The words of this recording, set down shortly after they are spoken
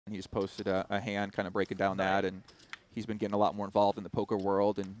He just posted a hand kind of breaking down that, and he's been getting a lot more involved in the poker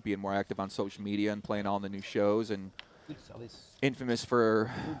world and being more active on social media and playing all the new shows, and infamous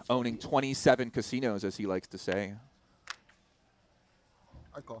for owning 27 casinos, as he likes to say.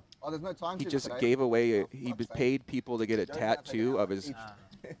 Oh, there's no time he just gave away, he paid people to get a tattoo of his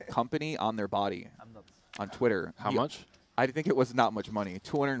company on their body on Twitter. How much? I think it was not much money,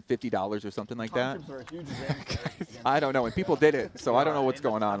 $250 or something like that. I don't know, and people did it, so I don't know what's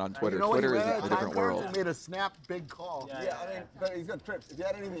going on Twitter. Twitter is a different world. He made a snap big call. Yeah, I mean, but he's got trips. If he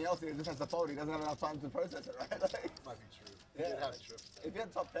had anything else, he just has to fold. He doesn't have enough time to process it, right? Like, might be true. Yeah, if you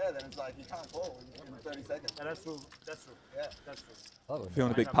had top pair, then it's like you can't fold in 30 seconds. Yeah, that's true. That's true. Yeah, that's true.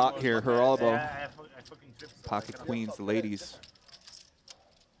 Feeling a big pot here, Haralabos. Pocket queens, the ladies.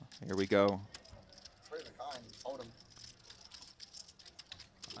 Here we go.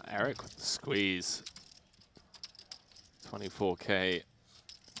 Eric with the squeeze. 24K,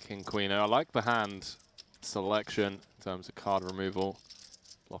 King, Queen. I like the hand selection in terms of card removal,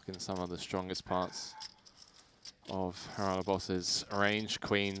 blocking some of the strongest parts of Haralabos's range.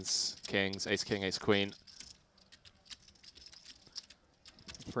 Queens, kings, ace, king, ace, queen.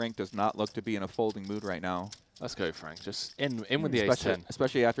 Frank does not look to be in a folding mood right now. Let's go, Frank. Just in with the ace-10.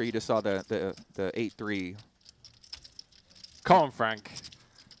 Especially after he just saw the 8-3. Come on, Frank.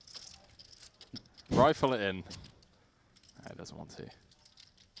 Rifle it in. He doesn't want to.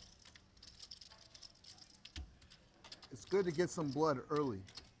 It's good to get some blood early.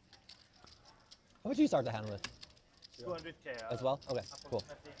 How much you start the hand with? 200K. As well? Okay, cool.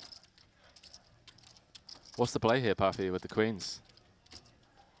 What's the play here, Puffy, with the queens?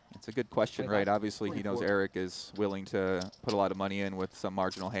 It's a good question, right? Obviously, he knows Eric is willing to put a lot of money in with some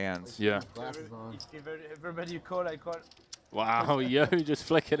marginal hands. Yeah. Everybody you call, I call. Wow, Yo just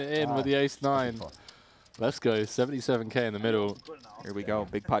flicking it in with the ace-9. Let's go, 77K in the middle. Here we go,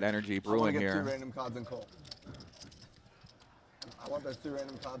 big pot energy brewing here. I want to get 2 random cards and call. I want those 2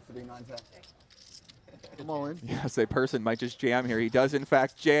 random cards to be 9-10. Come on in. Yes, a person might just jam here. He does, in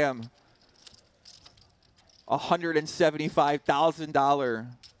fact, jam. $175,000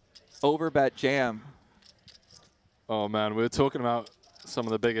 overbet jam. Oh, man, we were talking about some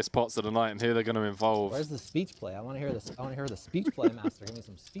of the biggest pots of the night and who they're going to involve. Where's the speech play? I want to hear this. I want to hear the speech play, master. Give me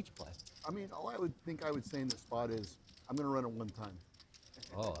some speech play. I mean, all I would say in this spot is I'm going to run it one time.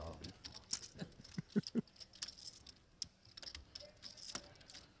 Oh.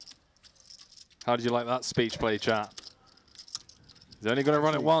 How did you like that speech play, chat? He's only going to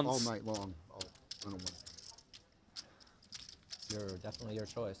run it once. All night long. I'll run it once. Definitely your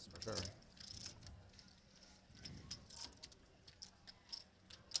choice, for sure.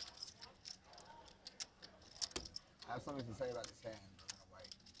 I have something to say about this hand.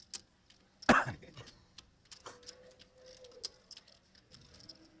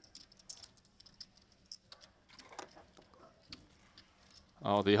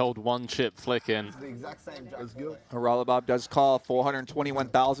 Oh, the old one-chip flick in. It's the exact same jack. Let's go. Haralabos does call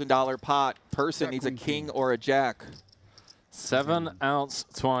 $421,000 pot. Person needs a king or a jack. 7 outs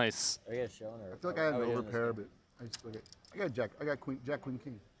twice. Are you guys showing or? I feel like I had an overpair, but I got jack. I got queen, jack, queen,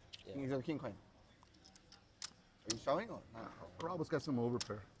 king. Yeah. He's got king, queen. Are you showing or no? Haralabos got some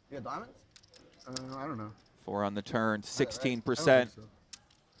overpair. You got diamonds? I don't know. 4 on the turn, 16%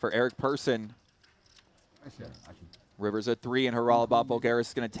 for Eric Person. Rivers at 3, and Haralabos Voulgaris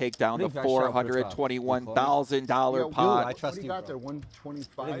is going to take down the $421,000 pot. I trust what do you got there?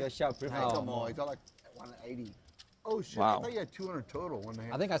 125. Come on, he's got like 180. Oh shit! Wow. I thought you had 200 total.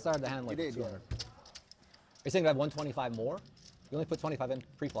 I think I started the hand like 200. You're saying I have 125 more? You only put 25 in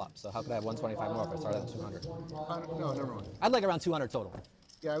pre-flop, so how could I have 125 more if I started at 200? No, never mind. I'd like around 200 total.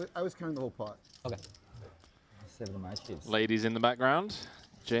 Yeah, I was counting the whole pot. Okay. Ladies in the background,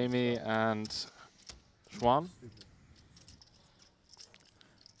 Jamie and Schwan.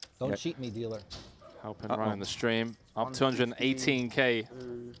 Don't cheat me, dealer. Helping running the stream. Up 218K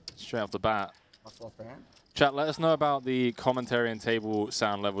straight off the bat. Chat, let us know about the commentary and table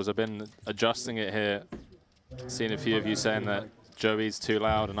sound levels. I've been adjusting it here. Seen a few of you saying that Joey's too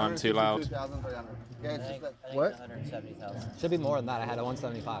loud and I'm too loud. What? 170,000. Should be more than that. I had a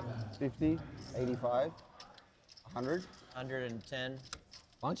 175. 50, 85, 100. 110.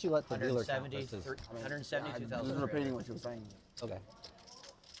 Why don't you let the dealer count? 172,000. I'm just repeating what you were saying. Okay.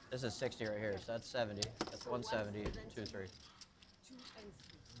 This is 60 right here, so that's 70. That's 170, 2-3.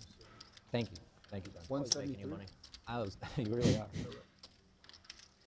 Thank you. Thank you, John. 173. Making you money. You really are.